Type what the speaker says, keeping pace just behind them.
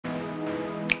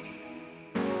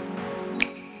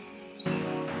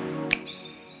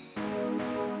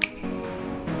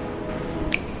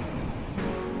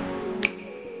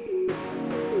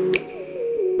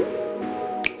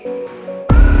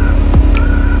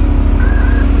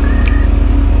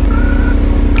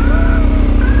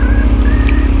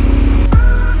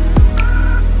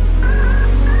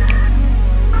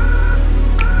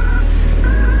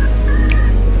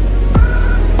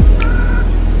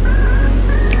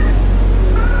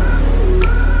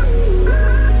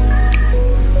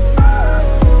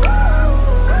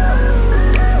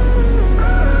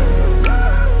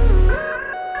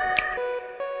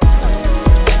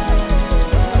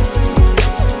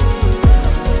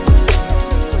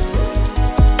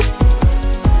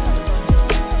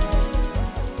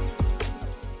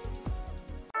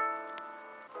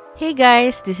Hey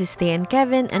guys, this is Tay and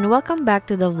Kevin and welcome back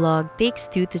to the vlog Takes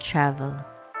Two to Travel.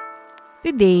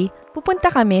 Today,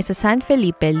 pupunta kami sa San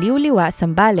Felipe, Liwliwa,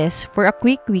 Zambales for a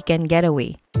quick weekend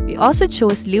getaway. We also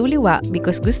chose Liwliwa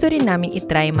because gusto rin namin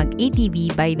itry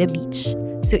mag-ATV by the beach.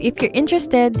 So if you're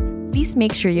interested, please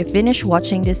make sure you finish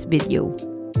watching this video.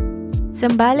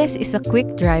 Zambales is a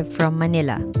quick drive from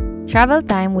Manila. Travel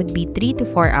time would be 3 to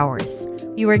 4 hours.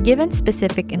 We were given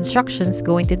specific instructions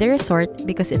going to the resort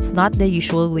because it's not the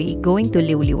usual way going to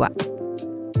Liwliwa.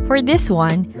 For this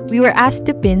one, we were asked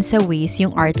to pin sa Waze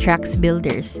yung R-Trax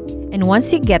builders. And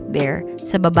once you get there,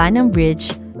 sa baba ng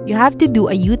bridge, you have to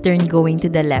do a U-turn going to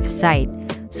the left side.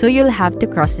 So you'll have to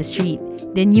cross the street.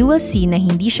 Then you will see na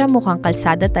hindi siya mukhang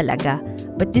kalsada talaga,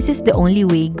 but this is the only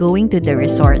way going to the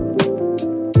resort.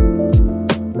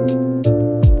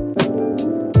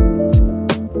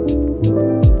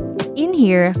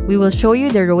 Here, we will show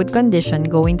you the road condition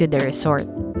going to the resort.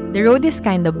 The road is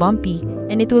kinda bumpy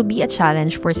and it will be a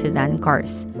challenge for sedan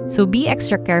cars. So be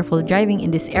extra careful driving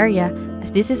in this area as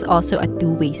this is also a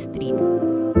two-way street.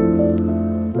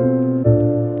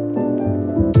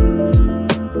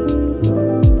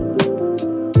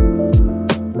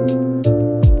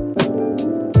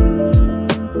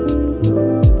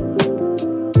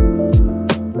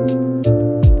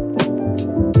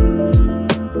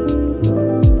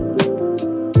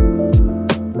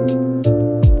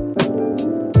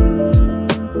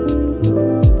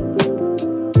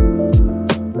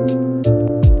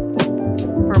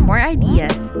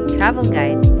 Travel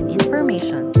guide and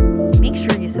information, make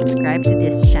sure you subscribe to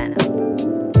this channel.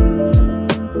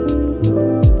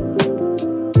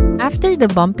 After the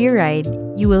bumpy ride,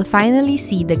 you will finally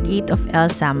see the gate of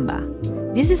El Zamba.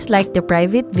 This is like the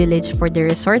private village for the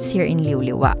resorts here in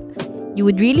Liwliwa. You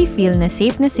would really feel na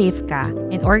safe ka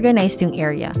and organized yung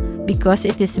area because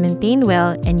it is maintained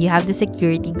well and you have the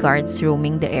security guards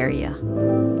roaming the area.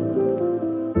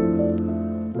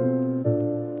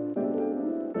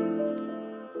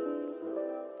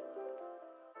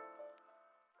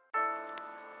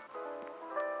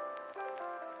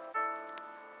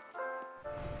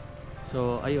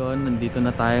 So ayun, nandito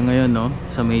na tayo ngayon no,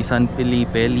 sa may San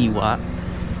Felipe, Liwa.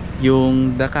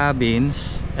 Yung the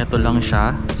cabins, eto lang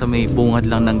siya, sa may bungad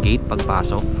lang ng gate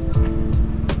pagpasok.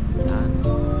 Yan.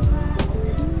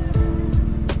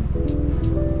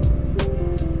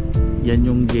 Yan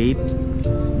yung gate.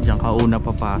 Diyan ka una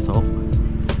papasok.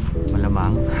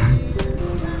 Malamang.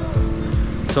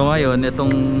 So ngayon,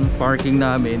 itong parking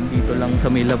namin dito lang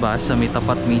sa may labas, sa may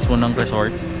tapat mismo ng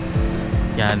resort.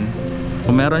 Yan.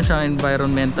 Kung meron siyang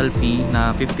environmental fee na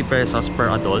 50 pesos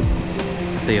per adult.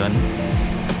 Ito yun.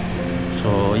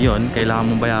 So yun,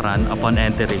 kailangan mong bayaran upon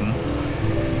entering.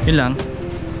 Yun lang.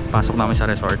 Pasok namin sa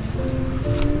resort.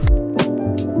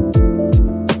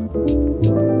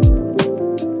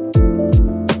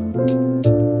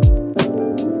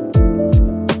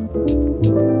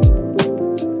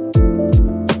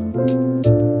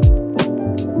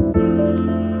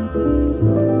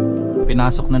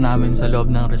 Pinasok na namin sa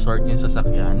loob ng resort yung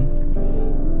sasakyan.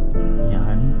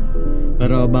 Yan.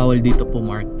 Pero bawal dito po,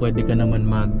 Mark. Pwede ka naman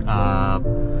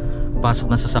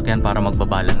pasok ng sasakyan para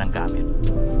magbabala ng gamit.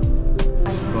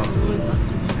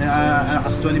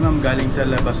 Actually ma'am, galing sa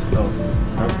labas to.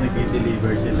 Tapos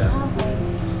nag-deliver sila.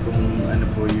 Kung ano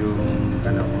po yung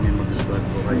kung may magustuhan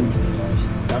po kayo.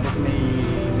 Tapos may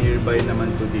nearby naman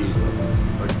po dito.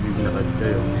 Pag naglakad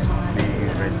kayo, may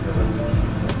restaurant.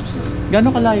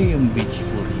 Gano'ng kalayo yung beach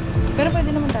po? Pero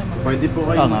pwede naman tayo. Pwede po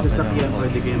kayo magsasakyan,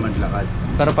 pwede kayo maglakad.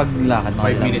 Pero pag lakad,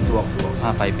 5-minute walk po.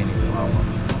 5 minutes walk.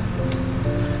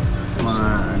 Sa mga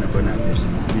ano po natin,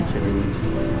 beach areas.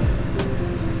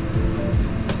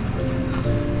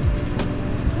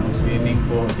 Ang swimming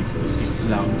po, 6 to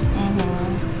 6 lang.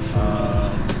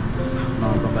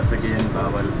 Mga papasagyan,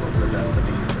 bawal po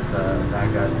sa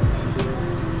dagat.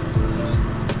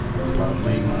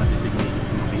 May mga designated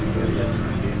smoking areas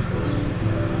na din po.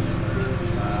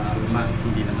 Mask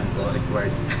hindi naman po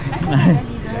required.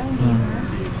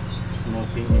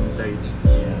 Smoking inside,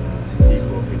 hindi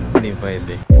po pinapalabas. Hindi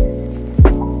pwede.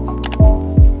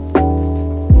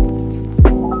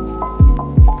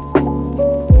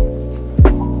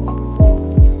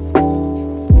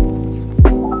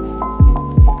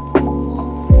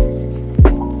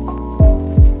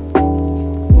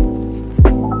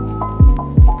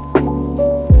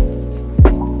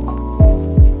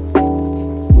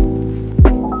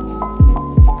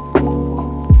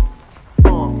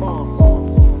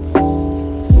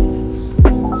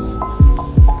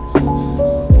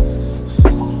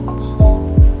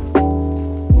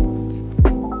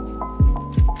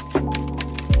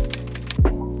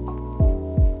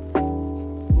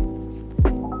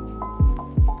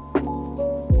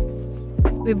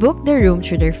 We booked the room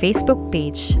through their Facebook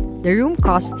page. The room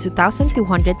costs 2,200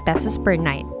 pesos per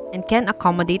night and can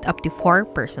accommodate up to 4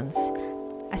 persons.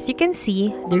 As you can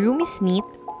see, the room is neat,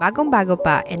 bagong-bago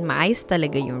pa, and maayos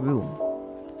talaga yung room.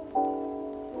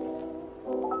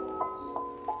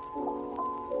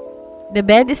 The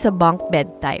bed is a bunk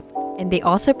bed type, and they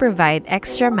also provide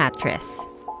extra mattress.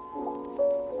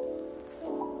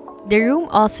 The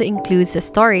room also includes a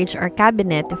storage or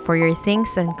cabinet for your things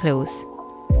and clothes.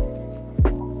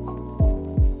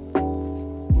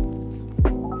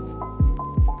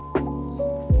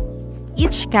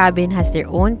 Each cabin has their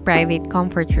own private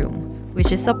comfort room,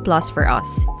 which is a plus for us.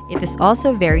 It is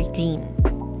also very clean.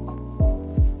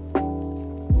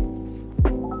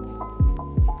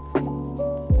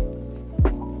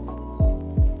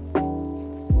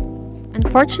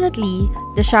 Unfortunately,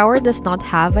 the shower does not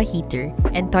have a heater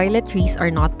and toiletries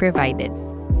are not provided.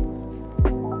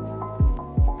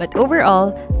 But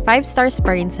overall, 5 stars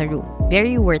pa rin sa room.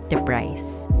 Very worth the price.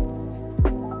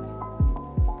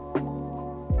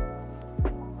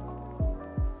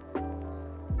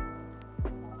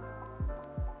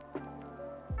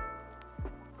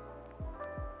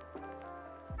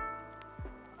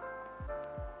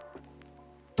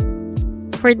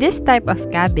 For this type of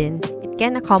cabin, it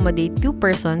can accommodate 2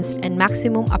 persons and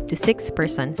maximum up to 6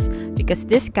 persons because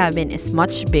this cabin is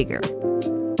much bigger.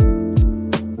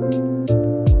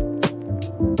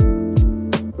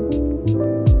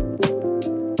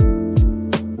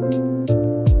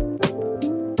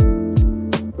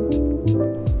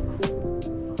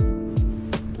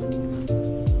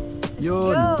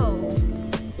 Yun!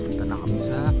 Punta na kami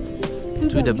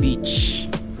to the beach.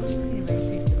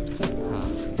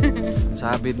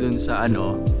 Sabi dun sa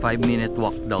 5-minute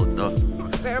walk daw to.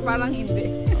 Pero parang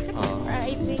hindi.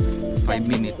 I think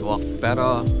 5-minute walk.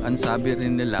 Pero ang sabi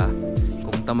rin nila,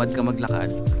 kung tamad ka maglakad,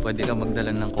 pwede ka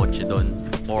magdala ng kotse doon.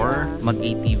 Or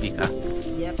mag-ATV ka.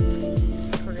 Yep.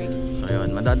 Correct. So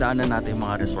yun, madadaanan natin yung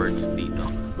mga resorts dito.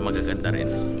 Magaganda rin.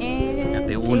 Ito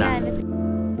yung una.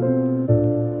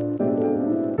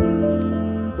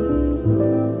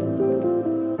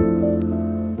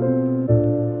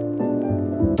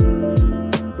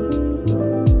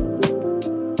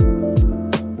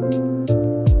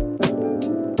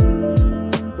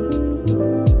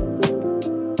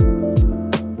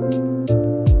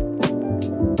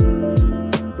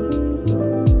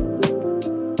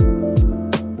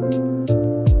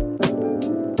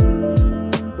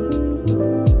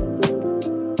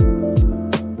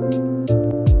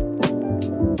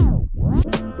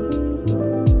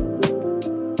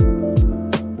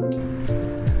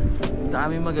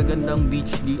 Dami magagandang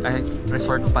beach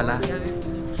resort pala.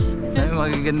 Dami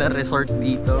magagandang resort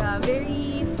dito. Yeah,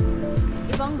 very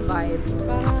ibang vibes.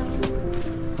 Parang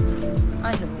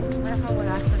parang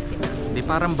wala sa Pinas. Di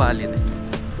parang Bali eh.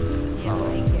 Yeah,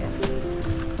 I guess.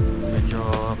 Medyo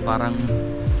parang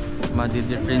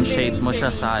ma-differentiate mo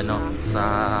siya sa sa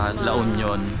La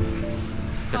Union.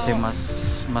 Kasi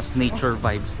mas nature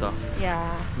vibes to.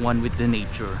 Yeah. One with the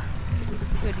nature.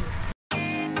 Good.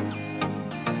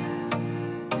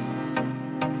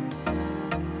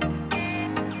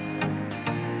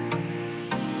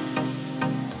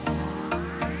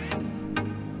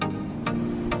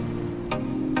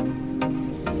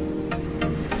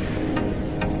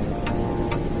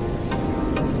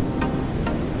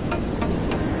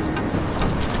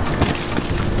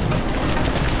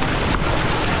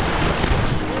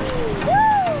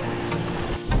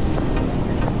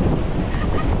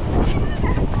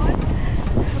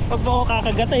 Pag mo ako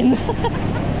kakagatin.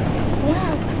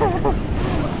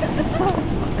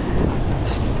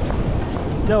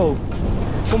 No,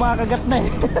 kumakagat na eh.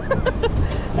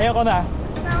 Ayoko na.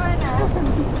 Tama na.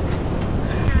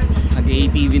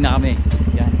 Nag-ATV na kami.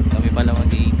 Yan, kami pala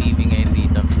mag-ATV ngayon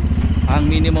dito.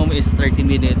 Ang minimum is 30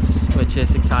 minutes, which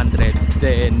is 600.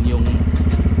 Then yung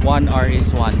 1 hour is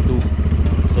 1.2.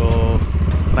 So,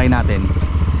 try natin.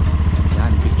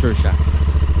 Yan, picture siya.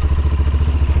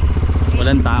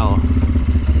 Walang tao.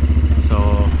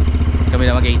 So, kami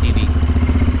na mag-ATV.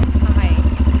 Okay.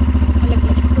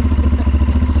 Malaglag.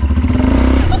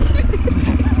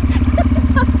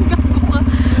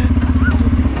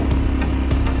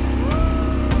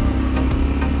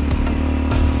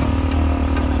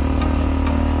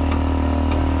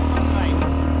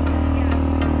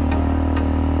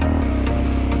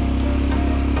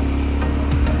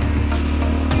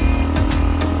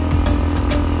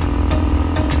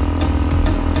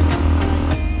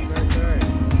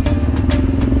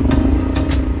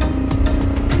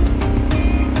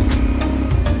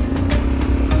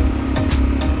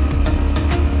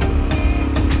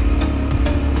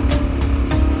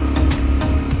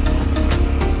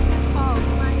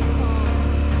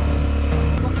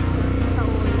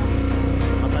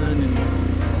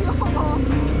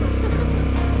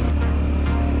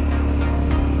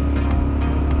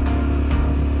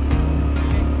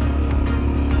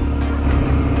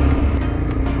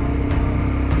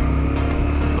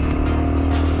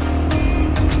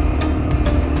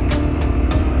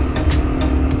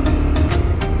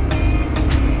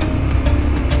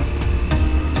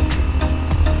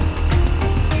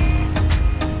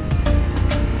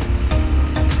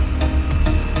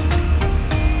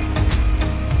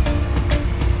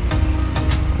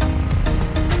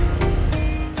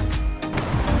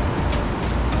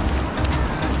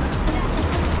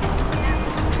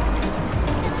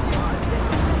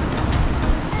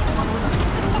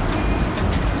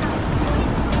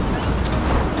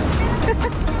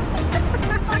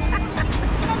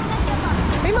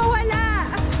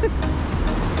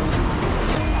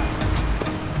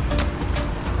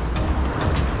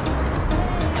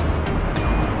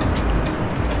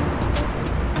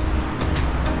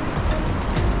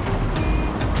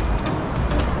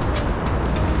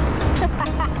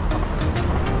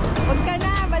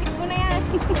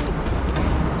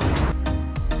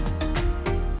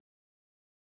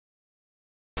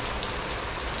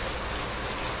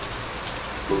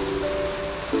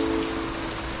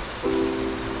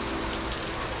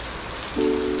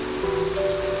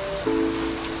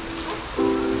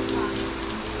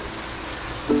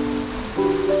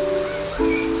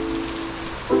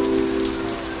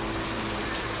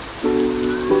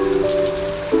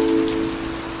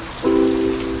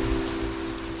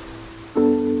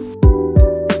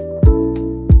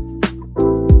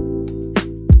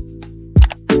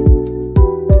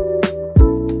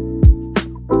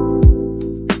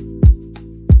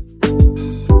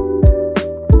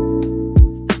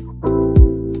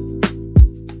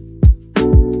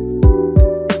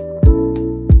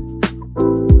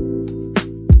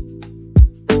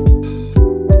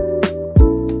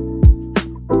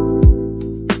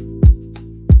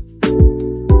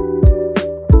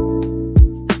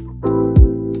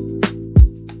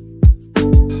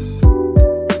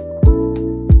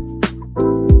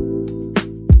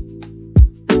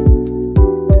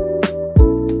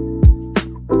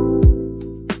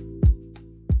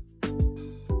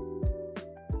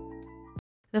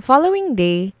 The following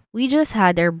day, we just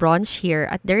had our brunch here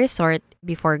at the resort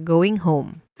before going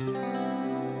home.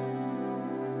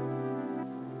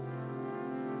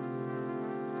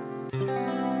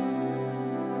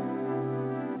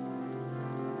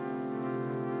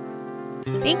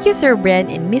 Thank you, Sir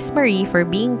Bren and Miss Marie, for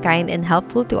being kind and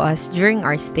helpful to us during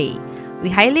our stay.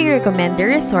 We highly recommend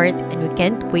the resort and we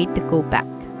can't wait to go back.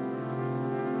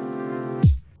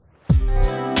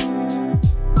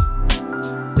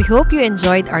 We hope you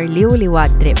enjoyed our Liwliwa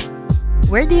trip.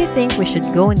 Where do you think we should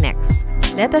go next?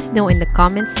 Let us know in the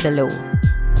comments below.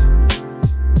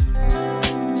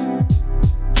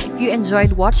 If you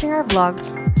enjoyed watching our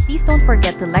vlogs, please don't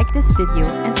forget to like this video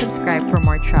and subscribe for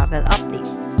more travel updates.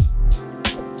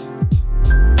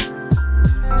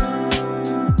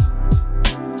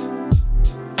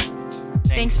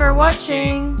 Thanks for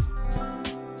watching!